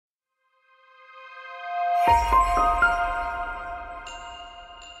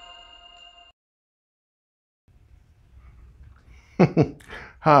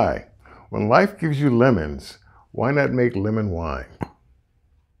Hi, when life gives you lemons, why not make lemon wine?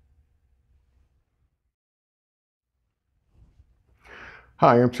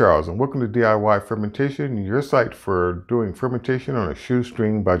 Hi, I'm Charles, and welcome to DIY Fermentation, your site for doing fermentation on a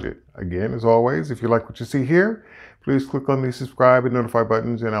shoestring budget. Again, as always, if you like what you see here, please click on the subscribe and notify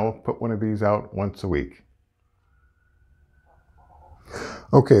buttons, and I will put one of these out once a week.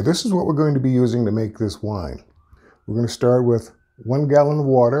 Okay, this is what we're going to be using to make this wine. We're going to start with 1 gallon of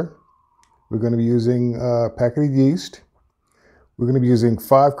water. We're going to be using a packet of yeast. We're going to be using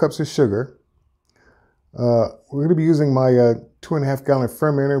 5 cups of sugar. We're going to be using my 2.5 gallon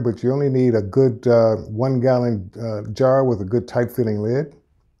fermenter, but you only need a good 1 gallon jar with a good tight fitting lid.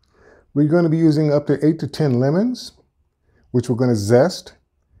 We're going to be using up to 8 to 10 lemons, which we're going to zest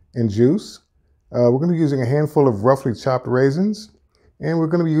and juice. We're going to be using a handful of roughly chopped raisins, and we're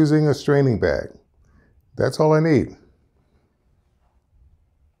going to be using a straining bag. That's all I need.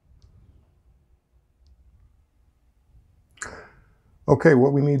 Okay,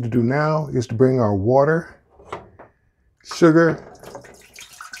 what we need to do now is to bring our water, sugar,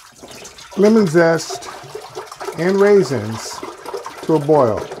 lemon zest, and raisins to a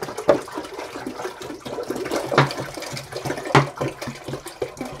boil.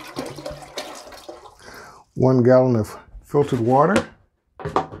 One gallon of filtered water.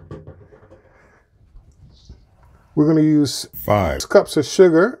 We're going to use 5 cups of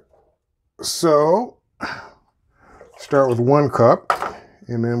sugar. So start with 1 cup,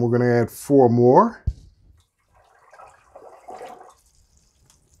 and then we're going to add 4 more.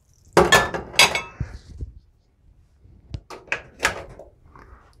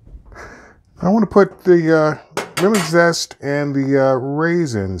 I want to put the lemon zest and the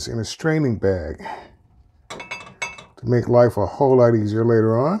raisins in a straining bag to make life a whole lot easier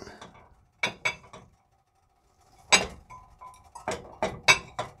later on.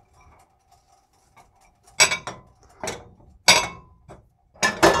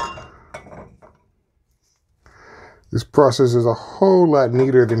 This process is a whole lot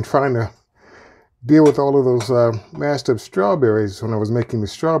neater than trying to deal with all of those mashed up strawberries when I was making the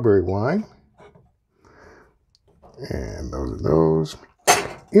strawberry wine. And those are those.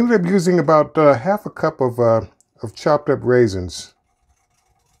 Ended up using about half a cup of chopped up raisins.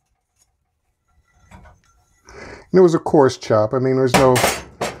 And it was a coarse chop. I mean, there's no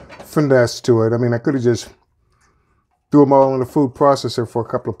finesse to it. I mean, I could have just threw them all in the food processor for a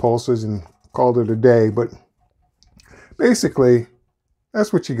couple of pulses and called it a day, but basically,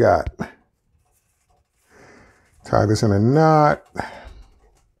 that's what you got. Tie this in a knot.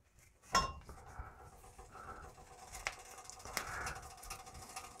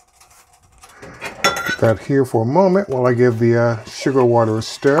 Put that here for a moment while I give the sugar water a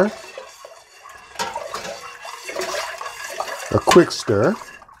stir. A quick stir.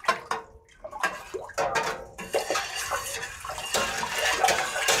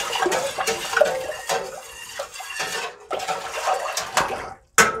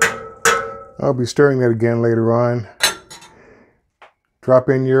 I'll be stirring that again later on. Drop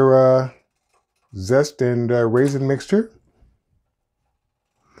in your zest and raisin mixture.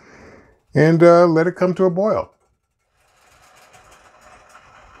 And let it come to a boil.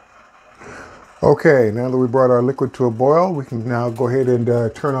 Okay, now that we brought our liquid to a boil, we can now go ahead and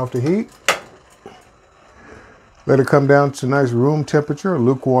turn off the heat. Let it come down to nice room temperature,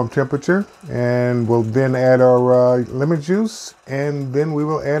 lukewarm temperature, and we'll then add our lemon juice, and then we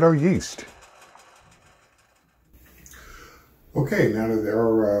will add our yeast. Okay, now that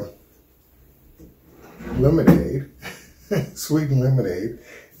our lemonade, sweetened lemonade,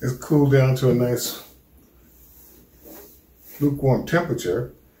 is cooled down to a nice lukewarm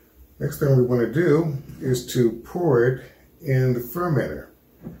temperature, next thing we want to do is to pour it in the fermenter.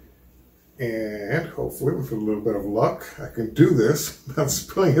 And hopefully, with a little bit of luck, I can do this without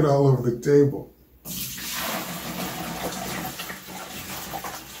spilling it all over the table.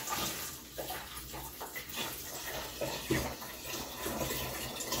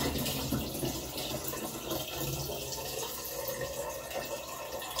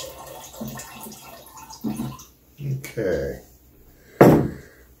 Okay,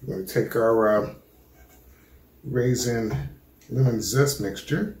 we're going to take our raisin lemon zest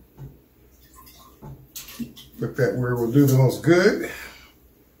mixture, put that where it will do the most good.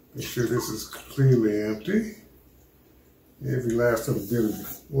 Make sure this is completely empty. Every last little bit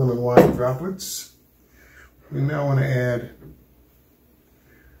of lemon wine droplets. We now want to add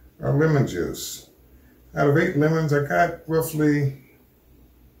our lemon juice. Out of 8 lemons, I got roughly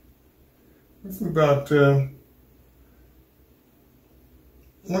about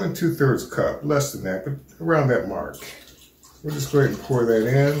 1 2/3 cup, less than that, but around that mark. We'll just go ahead and pour that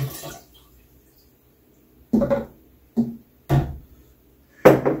in.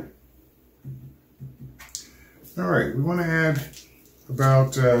 All right, we want to add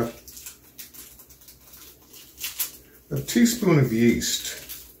about a teaspoon of yeast.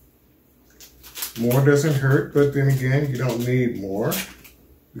 More doesn't hurt, but then again, you don't need more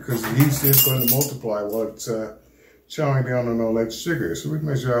because the yeast is going to multiply while it's chowing down on all that sugar. So we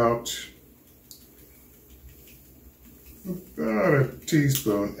measure out about a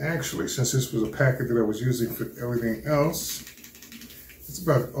teaspoon. Actually, since this was a packet that I was using for everything else, it's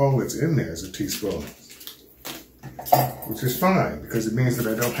about all that's in there is a teaspoon, which is fine because it means that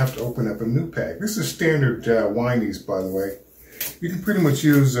I don't have to open up a new pack. This is standard wine yeast, by the way. You can pretty much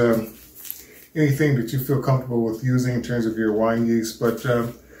use anything that you feel comfortable with using in terms of your wine yeast, but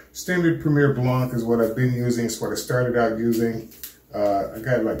standard Premier Blanc is what I've been using. It's what I started out using. I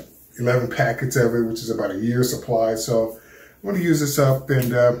got like 11 packets of it, which is about a year's supply. So I'm going to use this up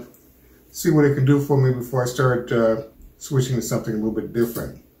and see what it can do for me before I start switching to something a little bit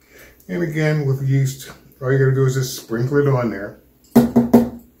different. And again, with yeast, all you got to do is just sprinkle it on there.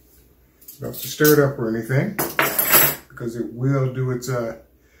 You don't have to stir it up or anything because it will do its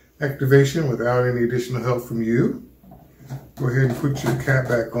activation without any additional help from you. Go ahead and put your cap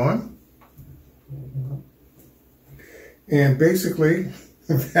back on. And basically,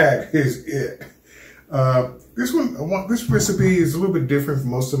 that is it. This recipe is a little bit different from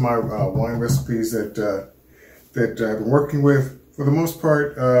most of my wine recipes that I've been working with. For the most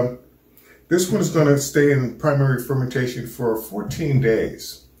part, this one is going to stay in primary fermentation for 14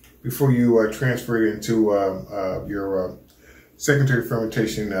 days before you transfer it into your secondary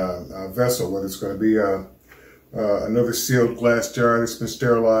fermentation vessel, whether it's going to be another sealed glass jar that's been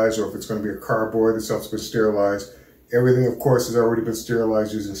sterilized, or if it's going to be a cardboard that's also been sterilized. Everything, of course, has already been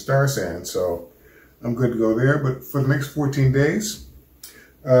sterilized using Star San, so I'm good to go there. But for the next 14 days,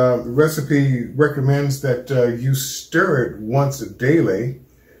 the recipe recommends that you stir it once daily,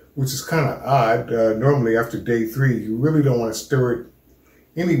 which is kind of odd. Normally, after day 3, you really don't want to stir it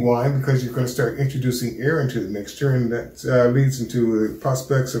any wine because you're going to start introducing air into the mixture, and that leads into the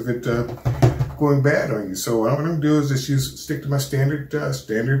prospects of it going bad on you. So what I'm going to do is just stick to my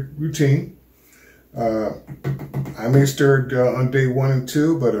standard routine. I may stir it on day 1 and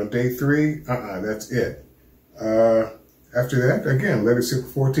 2, but on day 3, that's it. After that, again, let it sit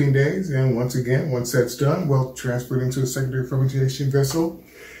for 14 days, and once that's done, we'll transfer it into a secondary fermentation vessel,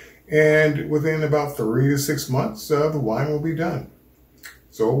 and within about 3 to 6 months, the wine will be done.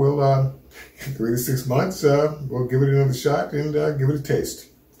 So we'll, 3 to 6 months, we'll give it another shot and give it a taste.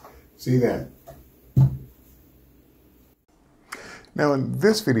 See you then. Now in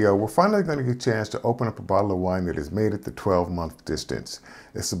this video, we're finally going to get a chance to open up a bottle of wine that is made at the 12-month distance.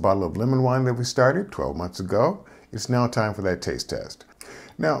 It's a bottle of lemon wine that we started 12 months ago. It's now time for that taste test.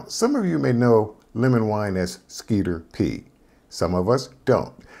 Now, some of you may know lemon wine as Skeeter P. Some of us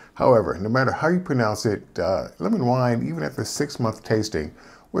don't. However, no matter how you pronounce it, lemon wine, even at the 6-month tasting,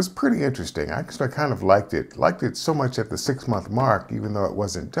 was pretty interesting. I kind of liked it so much at the 6-month mark, even though it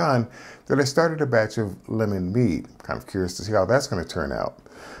wasn't done, that I started a batch of lemon mead. I'm kind of curious to see how that's going to turn out.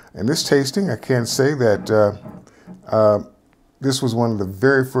 In this tasting, I can say that this was one of the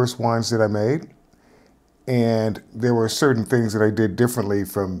very first wines that I made, and there were certain things that I did differently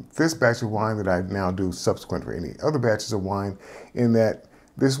from this batch of wine that I now do subsequent for any other batches of wine, in that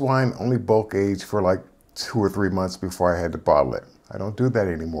this wine only bulk aged for like 2 or 3 months before I had to bottle it. I don't do that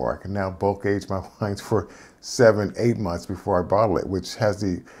anymore. I can now bulk age my wines for 7, 8 months before I bottle it, which has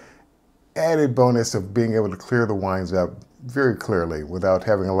the added bonus of being able to clear the wines out very clearly without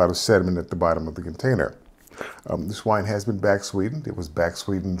having a lot of sediment at the bottom of the container. This wine has been back sweetened. It was back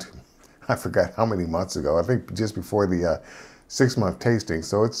sweetened, I forgot how many months ago. I think just before the 6-month tasting.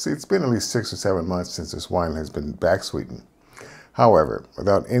 So it's been at least 6 or 7 months since this wine has been back sweetened. However,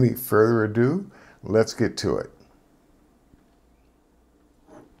 without any further ado, let's get to it.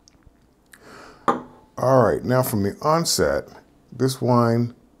 All right, now from the onset, this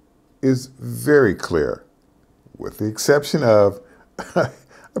wine is very clear, with the exception of a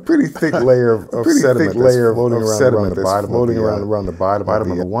pretty thick layer of sediment around the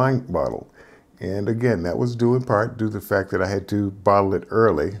bottom of the wine bottle. And again, that was due in part due to the fact that I had to bottle it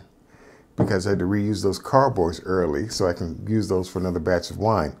early, because I had to reuse those cardboards early so I can use those for another batch of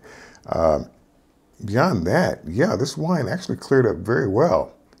wine. Beyond that, yeah, this wine actually cleared up very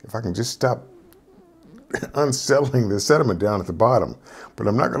well. If I can just stop unsettling the sediment down at the bottom. But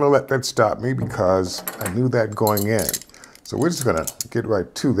I'm not going to let that stop me because I knew that going in. So we're just going to get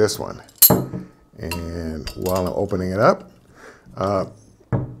right to this one. And while I'm opening it up,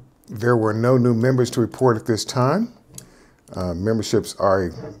 there were no new members to report at this time. Memberships are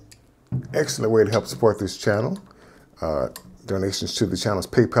an excellent way to help support this channel. Donations to the channel's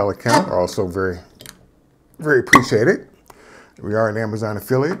PayPal account are also very, very appreciated. We are an Amazon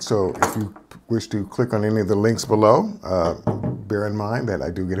affiliate, so if you wish to click on any of the links below, bear in mind that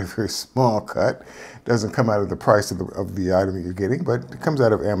I do get a very small cut. It doesn't come out of the price of the item that you're getting, but it comes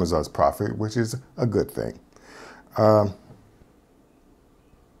out of Amazon's profit, which is a good thing.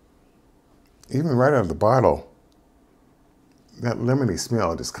 Even right out of the bottle, that lemony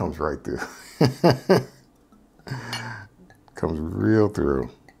smell just comes right through. Comes real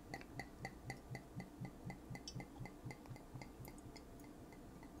through.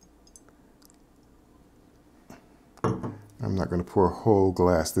 I'm not going to pour a whole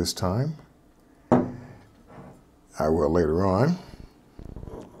glass this time. I will later on.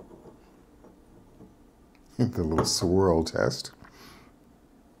 The little swirl test.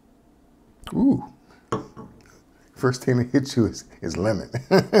 Ooh. First thing that hits you is lemon.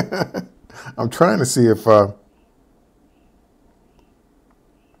 I'm trying to see if the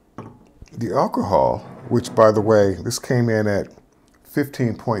alcohol, which by the way, this came in at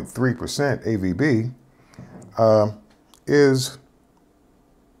 15.3% AVB, is,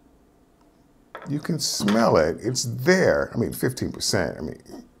 you can smell it. It's there. I mean, 15%. I mean,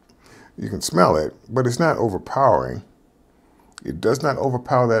 you can smell it, but it's not overpowering. It does not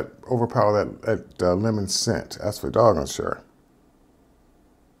overpower that lemon scent. That's for doggone sure.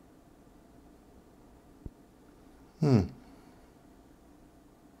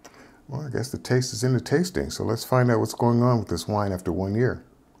 Well, I guess the taste is in the tasting. So let's find out what's going on with this wine after 1 year.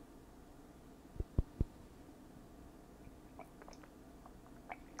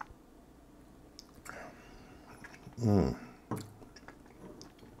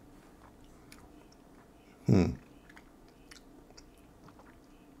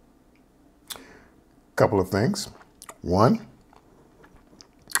 Couple of things. One,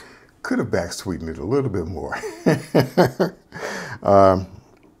 could have back sweetened it a little bit more.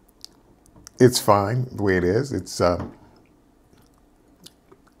 It's fine the way it is. It's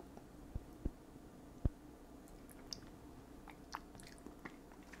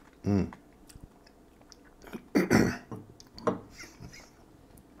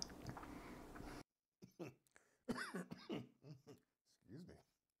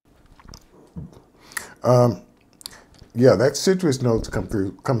yeah, that citrus notes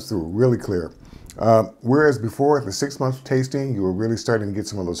comes through really clear. Whereas before, at the 6-month tasting, you were really starting to get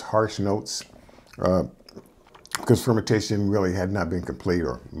some of those harsh notes because fermentation really had not been complete,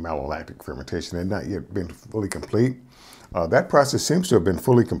 or malolactic fermentation had not yet been fully complete. That process seems to have been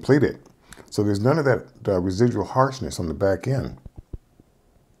fully completed. So there's none of that residual harshness on the back end.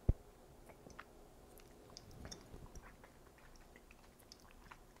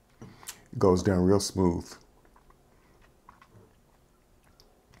 It goes down real smooth.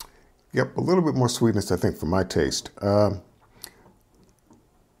 Yep, a little bit more sweetness, I think, for my taste.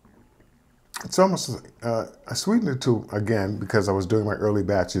 It's almost, I sweetened it too, again, because I was doing my early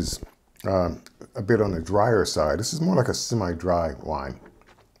batches a bit on the drier side. This is more like a semi-dry wine.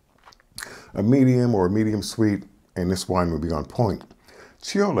 A medium or a medium sweet, and this wine would be on point.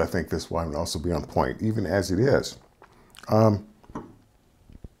 Chilled, I think this wine would also be on point, even as it is.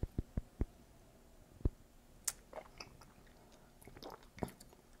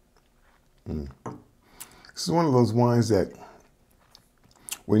 This is one of those wines that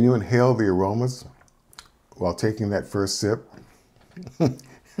when you inhale the aromas while taking that first sip,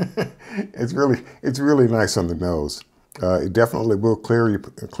 it's really nice on the nose. It definitely will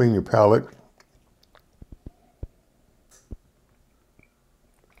clean your palate.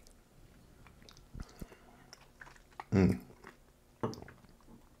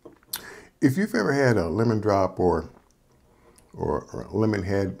 If you've ever had a lemon drop or lemon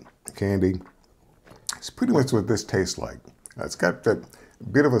head candy, it's pretty much what this tastes like. It's got that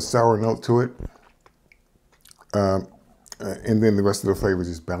bit of a sour note to it, and then the rest of the flavor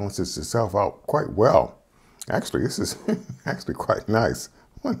just balances itself out quite well. Actually, this is actually quite nice.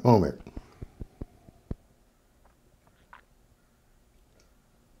 One moment.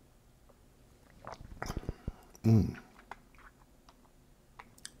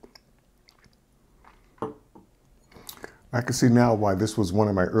 I can see now why this was one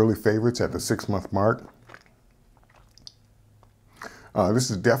of my early favorites at the 6-month mark.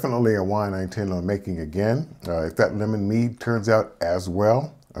 This is definitely a wine I intend on making again. If that lemon mead turns out as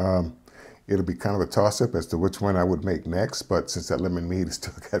well, it'll be kind of a toss-up as to which one I would make next. But since that lemon mead has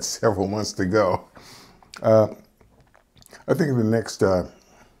still got several months to go, I think in the next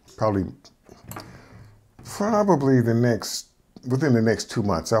probably Probably within the next 2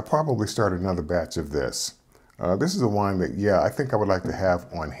 months, I'll probably start another batch of this. This is a wine that, yeah, I think I would like to have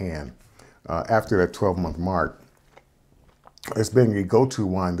on hand after that 12-month mark. It's been a go-to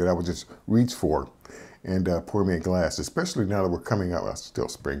wine that I would just reach for and pour me a glass, especially now that we're coming up, well, it's still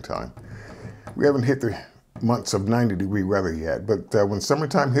springtime. We haven't hit the months of 90-degree weather yet, but when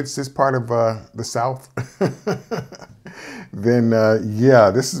summertime hits this part of the South, then yeah,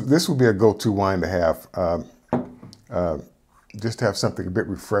 this will be a go-to wine to have. Just to have something a bit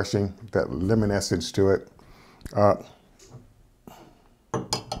refreshing, that lemon essence to it. I'm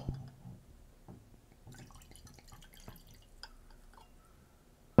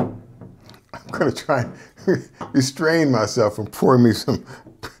going to try and restrain myself from pouring me some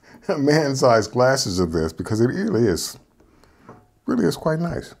man-sized glasses of this, because it really is quite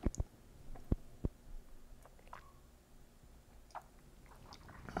nice.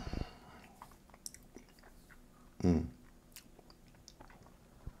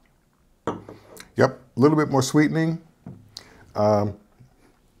 Yep, a little bit more sweetening.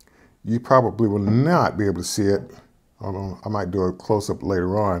 You probably will not be able to see it, although I might do a close-up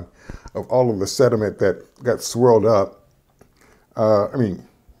later on, of all of the sediment that got swirled up. I mean,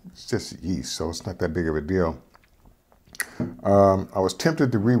 it's just yeast, so it's not that big of a deal. I was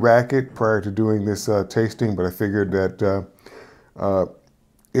tempted to re-rack it prior to doing this tasting, but I figured that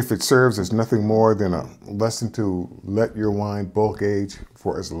if it serves as nothing more than a lesson to let your wine bulk age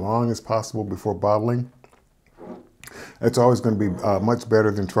for as long as possible before bottling, it's always going to be much better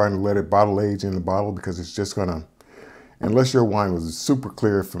than trying to let it bottle age in the bottle, because it's just going to, unless your wine was super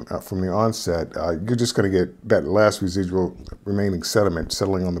clear from the onset, you're just going to get that last residual remaining sediment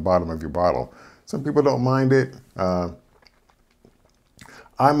settling on the bottom of your bottle. Some people don't mind it. I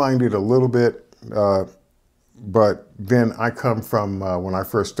mind it a little bit, but then I come from when I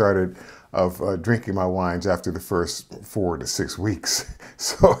first started of drinking my wines after the first 4 to 6 weeks.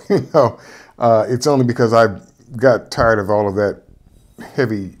 So, you know, it's only because I got tired of all of that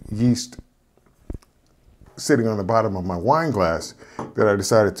heavy yeast sitting on the bottom of my wine glass that I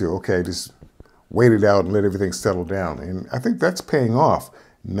decided to, okay, just wait it out and let everything settle down. And I think that's paying off.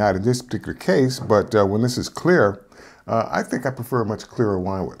 Not in this particular case, but when this is clear, I think I prefer a much clearer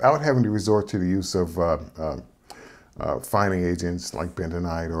wine without having to resort to the use of fining agents like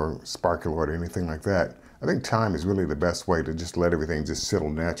bentonite or sparkle or anything like that. I think time is really the best way to just let everything just settle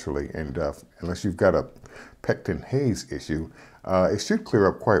naturally. And unless you've got a pectin haze issue, it should clear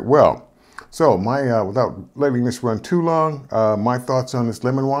up quite well. So without letting this run too long, my thoughts on this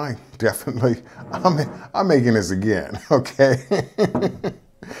lemon wine, definitely, I'm making this again, okay?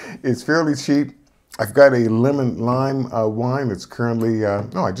 It's fairly cheap. I've got a lemon lime wine that's currently,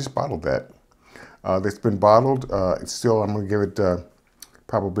 no, I just bottled that. That's been bottled. It's still, I'm going to give it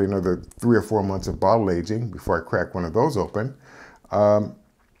probably another 3 or 4 months of bottle aging before I crack one of those open.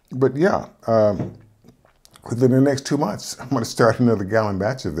 But yeah, within the next 2 months, I'm going to start another gallon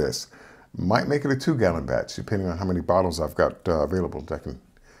batch of this. Might make it a 2-gallon batch, depending on how many bottles I've got available that I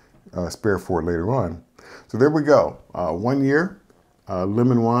can spare for it later on. So there we go. 1 year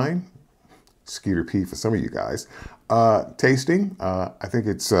lemon wine, Skeeter P for some of you guys. Tasting, I think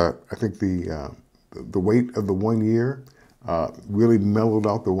it's I think the weight of the 1 year really mellowed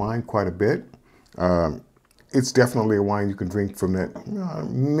out the wine quite a bit. It's definitely a wine you can drink from that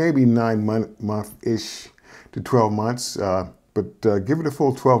maybe 9 month-ish to 12 months. But give it a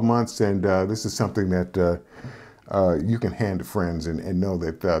full 12 months, and this is something that you can hand to friends and know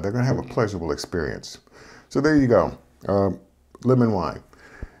that they're going to have a pleasurable experience. So there you go, lemon wine.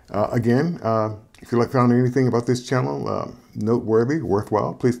 Again, if you found anything about this channel noteworthy,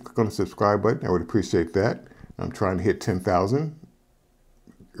 worthwhile, please click on the subscribe button. I would appreciate that. I'm trying to hit 10,000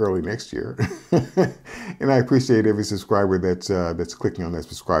 early next year, and I appreciate every subscriber that's clicking on that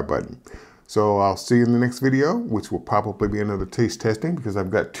subscribe button. So I'll see you in the next video, which will probably be another taste testing, because I've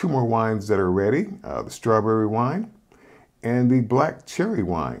got 2 more wines that are ready, the strawberry wine and the black cherry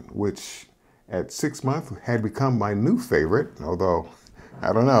wine, which at 6 months had become my new favorite, although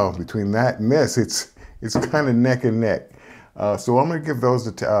I don't know, between that and this, it's kind of neck and neck. So I'm going to give those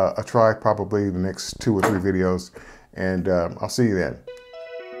a try, probably the next 2 or 3 videos, and I'll see you then.